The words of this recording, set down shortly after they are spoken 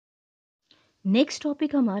Next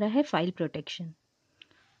topic हमारा है file protection.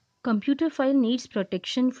 Computer file needs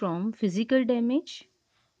protection from physical damage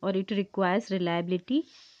और it requires reliability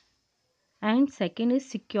and second is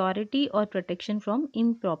security और protection from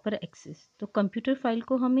improper access. तो computer file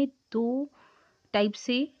को हमें दो टाइप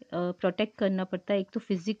से प्रोटेक्ट करना पड़ता है। एक तो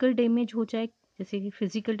फिजिकल डैमेज हो जाए, जैसे कि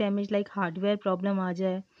physical damage like hardware problem आ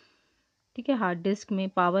जाए, ठीक है, हार्ड डिस्क में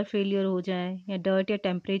पावर फेलियर हो जाए या डर्ट या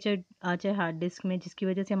टेम्परेचर आ जाए हार्ड डिस्क में, जिसकी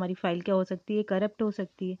वजह से हमारी फाइल क्या हो सकती है, करप्ट हो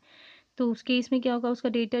सकती है। तो उस केस में क्या होगा, उसका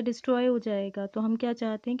डेटा डिस्ट्रॉय हो जाएगा। तो हम क्या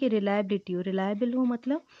चाहते हैं कि रिलायबिलिटी हो, रिलायबल हो,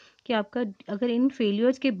 मतलब कि आपका अगर इन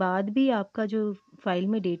फेलियर्स के बाद भी आपका जो फाइल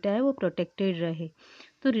में डेटा है वो प्रोटेक्टेड रहे।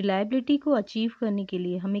 तो रिलायबिलिटी को अचीव करने के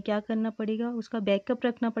लिए हमें क्या करना पड़ेगा, उसका बैकअप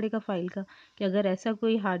रखना पड़ेगा फाइल का, कि अगर ऐसा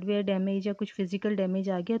कोई हार्डवेयर डैमेज या कुछ फिजिकल डैमेज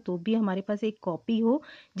आ गया तो भी हमारे पास एक कॉपी हो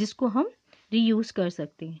जिसको हम रीयूज़ कर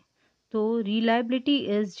सकते हैं। तो reliability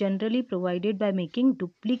is generally provided by making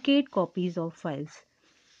duplicate copies of files.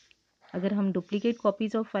 अगर हम डुप्लीकेट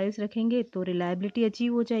कॉपीज़ ऑफ फाइल्स रखेंगे तो रिलायबिलिटी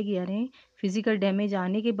अचीव हो जाएगी, यानी फिजिकल डैमेज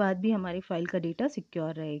आने के बाद भी हमारी फाइल का डेटा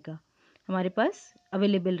सिक्योर रहेगा, हमारे पास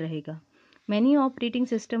अवेलेबल रहेगा। Many operating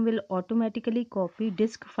system will automatically copy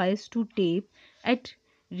disc files to tape at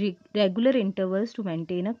regular intervals to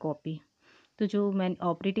maintain a copy. तो जो मैं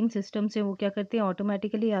ऑपरेटिंग सिस्टम से वो क्या करते हैं,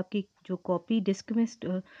 ऑटोमेटिकली आपकी जो कॉपी डिस्क में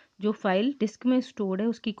जो फाइल डिस्क में स्टोर्ड है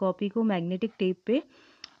उसकी कॉपी को मैग्नेटिक टेप पे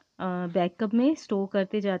बैकअप में स्टोर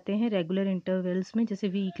करते जाते हैं रेगुलर इंटरवल्स में, जैसे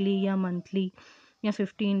वीकली या मंथली या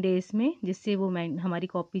 15 डेज में, जिससे वो हमारी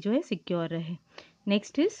कॉपी जो है सिक्योर रहे।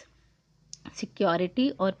 नेक्स्ट इज़ सिक्योरिटी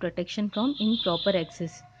और प्रोटेक्शन फ्रॉम इम्प्रॉपर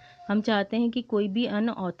एक्सेस। हम चाहते हैं कि कोई भी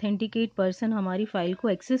अनऑथेंटिकेट पर्सन हमारी फाइल को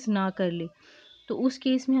एक्सेस ना कर ले, तो उस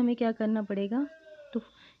केस में हमें क्या करना पड़ेगा, तो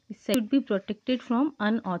इससे should be protected from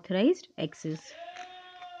unauthorised access.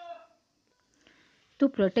 तो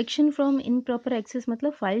प्रोटेक्शन फ्रॉम इनप्रॉपर एक्सेस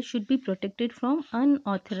मतलब file should be protected from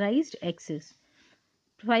unauthorised access.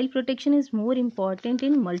 File protection is more important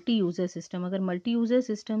in multi user system. अगर मल्टी यूज़र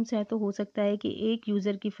सिस्टम्स हैं तो हो सकता है कि एक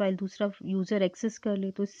यूज़र की फ़ाइल दूसरा यूज़र एक्सेस कर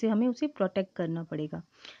ले, तो इससे हमें उसे प्रोटेक्ट करना पड़ेगा।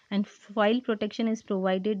 And file protection is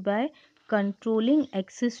provided by controlling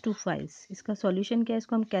access to files. इसका सॉल्यूशन क्या है,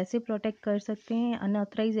 इसको हम कैसे प्रोटेक्ट कर सकते हैं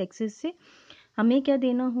अनऑथराइज एक्सेस से। हमें क्या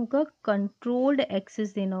देना होगा, कंट्रोल्ड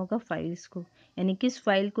एक्सेस देना होगा फाइल्स को, यानी किस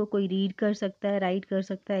फाइल को कोई रीड कर सकता है, राइट कर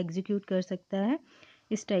सकता है, एग्जीक्यूट कर सकता है,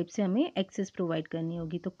 इस टाइप से हमें एक्सेस प्रोवाइड करनी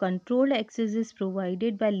होगी। तो controlled access is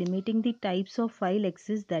provided by limiting the types of file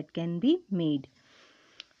access that can be made.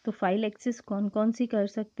 तो फाइल एक्सेस कौन कौन सी कर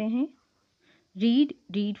सकते हैं,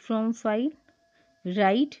 रीड फ्रॉम फाइल,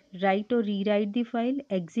 राइट और rewrite the file,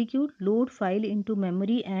 execute, load file into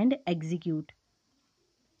memory and execute.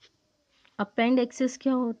 Append access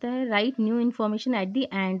क्या होता है, right new information at the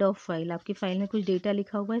end of file. आपकी फाइल में कुछ डेटा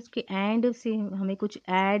लिखा हुआ है, इसके एंड से हमें कुछ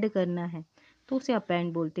ऐड करना है तो उसे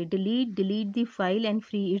अपेंड बोलते हैं। Delete the file and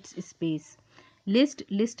free it's space.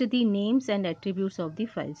 List the names and attributes of the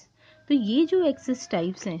files. तो ये जो एक्सेस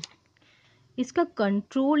टाइप्स हैं इसका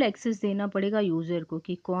कंट्रोल एक्सेस देना पड़ेगा यूज़र को,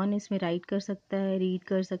 कि कौन इसमें राइट कर सकता है, रीड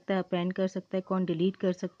कर सकता है, अपेंड कर सकता है, कौन डिलीट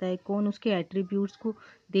कर सकता है, कौन उसके एट्रीब्यूट्स को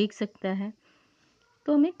देख सकता है।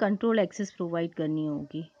 तो हमें कंट्रोल एक्सेस प्रोवाइड करनी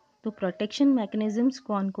होगी। तो प्रोटेक्शन मैकेनिज़म्स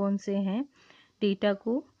कौन कौन से हैं डेटा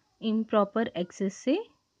को इम्प्रॉपर एक्सेस से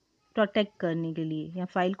प्रोटेक्ट करने के लिए, या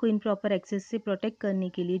फाइल को इम्प्रॉपर एक्सेस से प्रोटेक्ट करने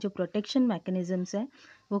के लिए जो प्रोटेक्शन मैकेनिज़म्स हैं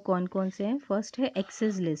वो कौन कौन से हैं। फर्स्ट है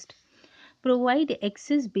access list, provide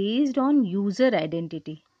access based on user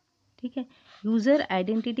identity. ठीक है, यूज़र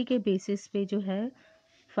आइडेंटिटी के बेसिस पे जो है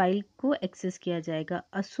फाइल को एक्सेस किया जाएगा।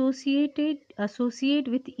 एसोसिएट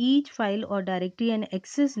विथ ईच फाइल और directory and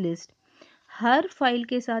access list. Her file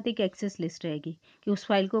के साथ एक एक्सेस लिस्ट रहेगी कि उस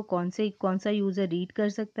फाइल को कौन सा यूज़र रीड कर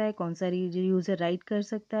सकता है, कौन सा यूज़र राइट कर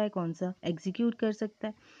सकता है, कौन सा एग्जीक्यूट कर सकता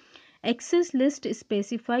है। Access list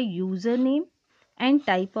specify user name and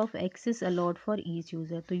type of access a lot for each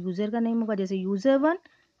user. तो यूज़र का नेम होगा, जैसे यूज़र 1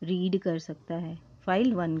 रीड कर सकता है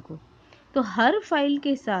फाइल 1 को। तो हर फाइल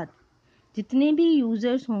के साथ जितने भी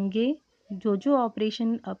यूज़र्स होंगे जो जो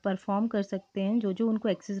ऑपरेशन परफॉर्म कर सकते हैं, जो जो उनको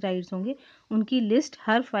एक्सेस राइट्स होंगे, उनकी लिस्ट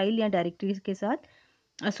हर फाइल या डायरेक्टरी के साथ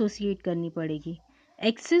एसोसिएट करनी पड़ेगी।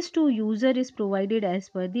 Access to user is provided as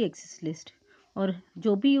per the access list. और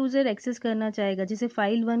जो भी यूज़र एक्सेस करना चाहेगा, जैसे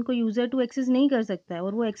फाइल 1 को यूज़र 2 एक्सेस नहीं कर सकता है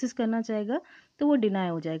और वो एक्सेस करना चाहेगा तो वो डिनाई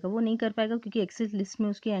हो जाएगा, वो नहीं कर पाएगा क्योंकि एक्सेस लिस्ट में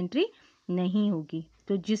उसकी एंट्री नहीं होगी।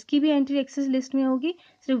 तो जिसकी भी एंट्री एक्सेस लिस्ट में होगी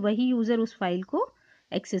सिर्फ वही यूज़र उस फाइल को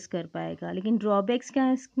एक्सेस कर पाएगा। लेकिन ड्रॉबैक्स क्या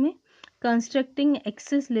है इसमें, constructing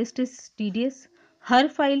access list is tedious. Her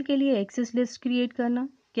file के लिए एक्सेस लिस्ट क्रिएट करना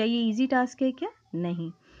क्या ये इजी टास्क है क्या,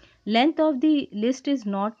 नहीं। Length of the list is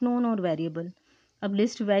not known और वेरिएबल। अब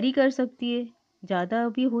लिस्ट वेरी कर सकती है, ज़्यादा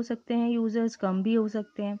भी हो सकते हैं यूज़र्स, कम भी हो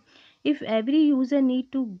सकते हैं। If every user need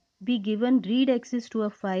to be given read access to a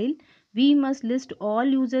file, we must list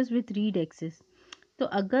all users with read access. तो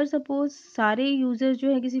अगर सपोज़ सारे यूज़र्स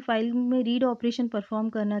जो है किसी फाइल में रीड ऑपरेशन परफॉर्म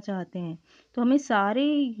करना चाहते हैं, तो हमें सारे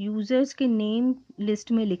यूज़र्स के नेम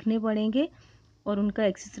लिस्ट में लिखने पड़ेंगे और उनका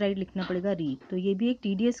एक्सेस राइट लिखना पड़ेगा रीड। तो ये भी एक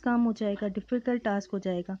टीडियस काम हो जाएगा, डिफ़िकल्ट टास्क हो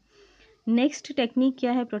जाएगा। नेक्स्ट टेक्निक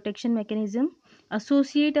क्या है, protection mechanism.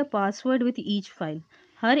 Associate a password with each file.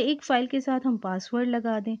 हर एक फाइल के साथ हम पासवर्ड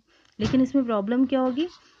लगा दें, लेकिन इसमें प्रॉब्लम क्या होगी,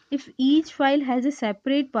 if each file has a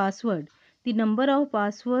separate password, the number of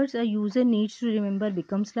passwords a user needs to remember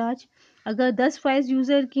becomes large. अगर 10 फाइल्स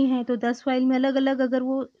यूज़र की हैं तो 10 फाइल में अलग अलग अगर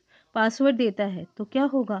वो पासवर्ड देता है तो क्या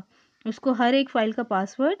होगा, उसको हर एक फाइल का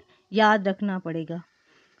पासवर्ड याद रखना पड़ेगा।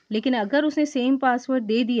 लेकिन अगर उसने सेम पासवर्ड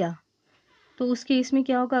दे दिया तो उस केस में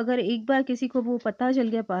क्या होगा, अगर एक बार किसी को वो पता चल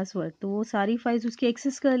गया पासवर्ड, तो वो सारी फाइल्स उसकी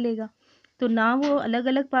एक्सेस कर लेगा। तो ना वो अलग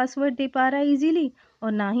अलग पासवर्ड दे पा रहा है इजीली,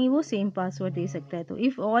 और ना ही वो सेम पासवर्ड दे सकता है। तो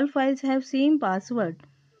if all files have same password,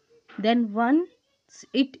 then once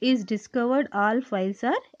it is discovered all files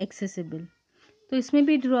are accessible. तो इसमें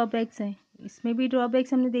भी ड्रॉबैक्स हैं, इसमें भी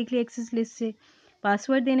ड्रॉबैक्स हमने देख लिया एक्सेस लिस्ट से।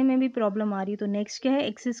 पासवर्ड देने में भी प्रॉब्लम आ रही है। तो नेक्स्ट क्या है,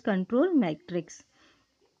 एक्सेस कंट्रोल मैट्रिक्स।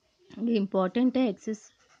 ये इंपॉर्टेंट है, access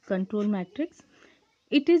control matrix.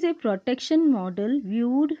 It is a protection model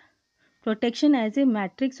viewed protection as a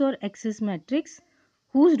matrix or access matrix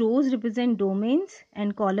whose rows represent domains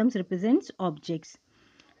and columns represents objects.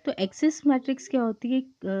 तो एक्सेस मैट्रिक्स क्या होती है,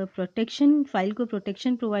 protection file को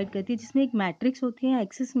protection provide करती है, जिसमें एक मैट्रिक्स होती है,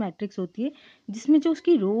 एक्सेस मैट्रिक्स होती है, जिसमें जो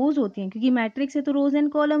उसकी रोज़ होती हैं, क्योंकि मैट्रिक्स है तो रोज़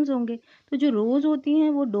एंड कॉलम्स होंगे, तो जो रोज़ होती हैं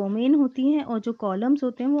वो डोमेन होती हैं और जो कॉलम्स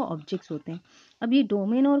होते हैं वो ऑब्जेक्ट्स होते हैं। अब ये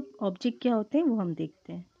डोमेन और ऑब्जेक्ट क्या होते हैं वो हम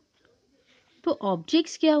देखते हैं। तो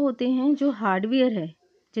ऑब्जेक्ट्स क्या होते हैं, जो हार्डवेयर है,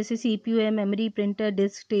 जैसे सीपीयू है, memory, printer,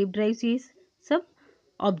 disc, tape drive, ये सब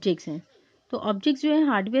ऑब्जेक्ट्स हैं। तो ऑब्जेक्ट्स जो है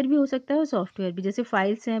हार्डवेयर भी हो सकता है और सॉफ्टवेयर भी, जैसे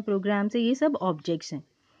फाइल्स हैं, प्रोग्राम्स हैं, ये सब ऑब्जेक्ट्स हैं।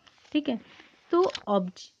 ठीक है। तो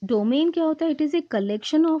डोमेन क्या होता है, it is a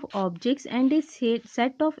collection of objects and A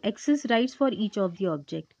set of access rights for each of the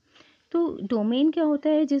object. तो डोमेन क्या होता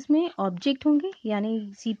है, जिसमें ऑब्जेक्ट होंगे,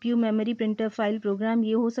 यानी CPU, memory, printer, file, programme,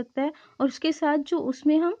 ये हो सकता है, और उसके साथ जो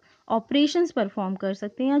उसमें हम ऑपरेशंस परफॉर्म कर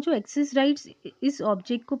सकते हैं या जो एक्सेस राइट्स इस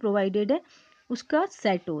ऑब्जेक्ट को प्रोवाइडेड है उसका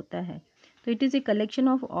सेट होता है। तो it is a collection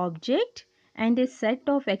of object and A set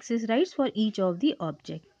of access rights for each of the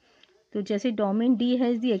object. तो जैसे domain D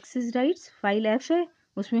has the access rights, file F है,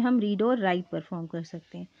 उसमें हम रीड और राइट परफॉर्म कर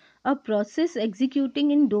सकते हैं। A process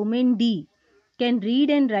executing in domain D can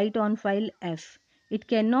read and write on file F. It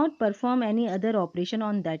cannot perform any other operation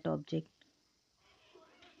on that object.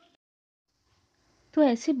 तो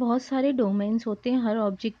ऐसे बहुत सारे डोमेन्स होते हैं, हर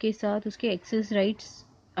ऑब्जेक्ट के साथ उसके एक्सेस राइट्स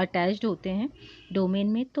अटैच्ड होते हैं डोमेन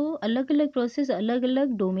में। तो अलग अलग प्रोसेस अलग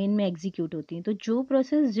अलग डोमेन में एग्जीक्यूट होती हैं। तो जो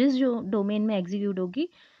प्रोसेस जिस जो डोमेन में एग्जीक्यूट होगी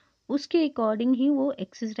उसके अकॉर्डिंग ही वो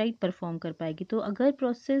एक्सेस राइट परफॉर्म कर पाएगी। तो अगर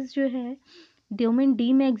प्रोसेस जो है डोमेन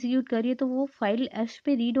डी में एग्जीक्यूट करिए तो वो फाइल एफ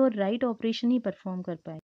पे रीड और राइट ऑपरेशन ही परफॉर्म कर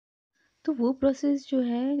पाएगी। तो वो प्रोसेस जो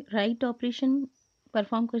है राइट ऑपरेशन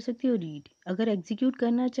परफॉर्म कर सकती है और रीड, अगर एग्जीक्यूट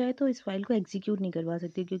करना चाहे तो इस फाइल को एग्जीक्यूट नहीं करवा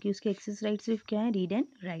सकती, क्योंकि उसके एक्सेस राइट सिर्फ क्या है, रीड एंड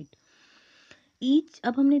राइट। ईच,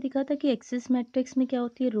 अब हमने देखा था कि एक्सेस मैट्रिक्स में क्या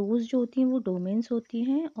होती है, रोज जो होती हैं वो डोमेन्स होती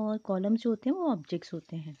हैं और कॉलम्स जो होते हैं वो ऑब्जेक्ट्स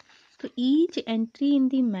होते हैं। तो each entry in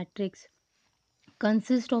the matrix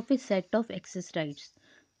consist of A set of access rights.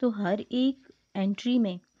 तो हर एक एंट्री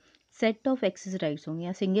में सेट ऑफ एक्सेस राइट्स होंगे,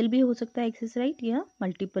 या सिंगल भी हो सकता है एक्सेस राइट या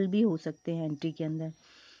मल्टीपल भी हो सकते हैं एंट्री के अंदर।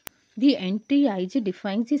 The entry ij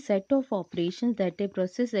defines the set of operations that a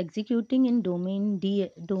process executing in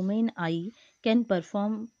domain I can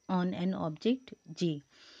perform on an object j।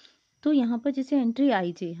 तो यहाँ पर जैसे एंट्री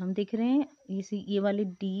आई जे हम देख रहे हैं, ये वाले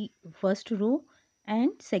D first row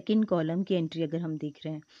and second column की एंट्री अगर हम देख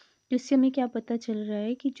रहे हैं, तो इससे हमें क्या पता चल रहा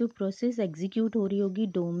है कि जो प्रोसेस एग्जीक्यूट हो रही होगी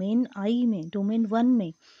डोमेन आई में, डोमेन वन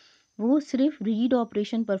में, वो सिर्फ रीड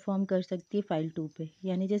ऑपरेशन परफॉर्म कर सकती है फाइल टू पे।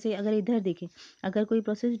 यानी जैसे अगर इधर देखें, अगर कोई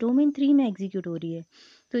प्रोसेस डोमेन थ्री में एग्जीक्यूट हो रही है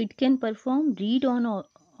तो it can perform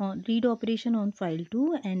read operation on file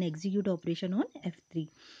to and execute operation on F3।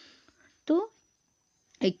 तो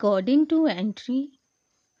अकॉर्डिंग टू एंट्री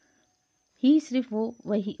ही सिर्फ वो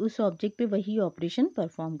वही उस ऑब्जेक्ट पे वही ऑपरेशन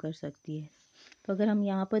परफॉर्म कर सकती है। तो अगर हम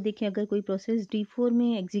यहाँ पर देखें, अगर कोई प्रोसेस D4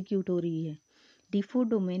 में एग्जीक्यूट हो रही है, D4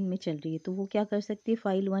 डोमेन में चल रही है, तो वो क्या कर सकती है,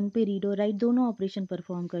 फाइल 1 पे रीड और राइट दोनों ऑपरेशन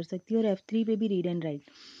परफॉर्म कर सकती है और F3 पे भी रीड एंड राइट।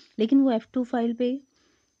 लेकिन वो F2 फाइल पे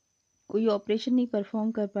कोई ऑपरेशन नहीं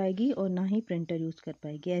परफॉर्म कर पाएगी और ना ही प्रिंटर यूज़ कर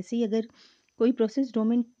पाएगी। ऐसे ही अगर कोई प्रोसेस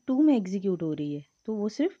डोमेन 2 में एग्जीक्यूट हो रही है तो वो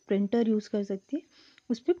सिर्फ प्रिंटर यूज़ कर सकती है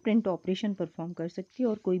उस पर प्रिंट ऑपरेशन परफॉर्म कर सकती है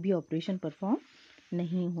और कोई भी ऑपरेशन परफॉर्म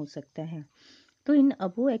नहीं हो सकता है। तो इन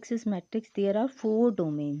अबो access matrix there are 4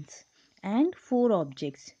 domains and 4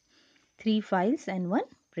 objects, 3 files and 1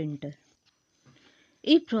 printer.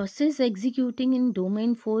 A process executing in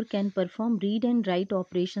domain 4 can perform read and write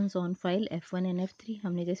operations on file F1 and F3.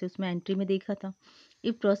 हमने जैसे उसमें एंट्री में देखा था.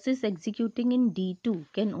 A process executing in D2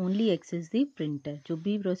 can only access the printer. जो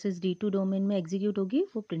भी process D2 domain में execute होगी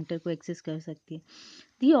वो प्रिंटर को एक्सेस कर सकती है.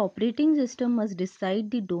 The operating system must decide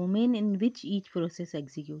the domain in which each process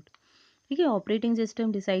execute. ठीक है, ऑपरेटिंग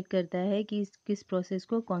सिस्टम डिसाइड करता है कि किस प्रोसेस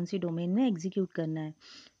को कौन सी डोमेन में एग्जीक्यूट करना है.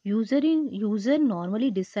 User normally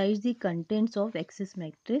decides the contents of access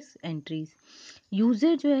matrix entries.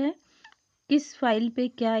 User जो है किस फाइल पे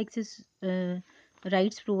क्या एक्सेस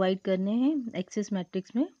राइट्स प्रोवाइड करने हैं एक्सेस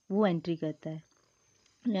मैट्रिक्स में वो एंट्री करता है.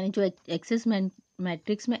 यानी जो एक्सेस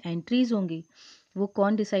मैट्रिक्स में एंट्रीज होंगी वो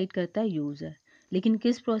कौन डिसाइड करता है, यूज़र. लेकिन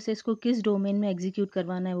किस प्रोसेस को किस डोमेन में एग्जीक्यूट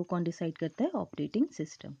करवाना है वो कौन डिसाइड करता है, ऑपरेटिंग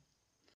सिस्टम.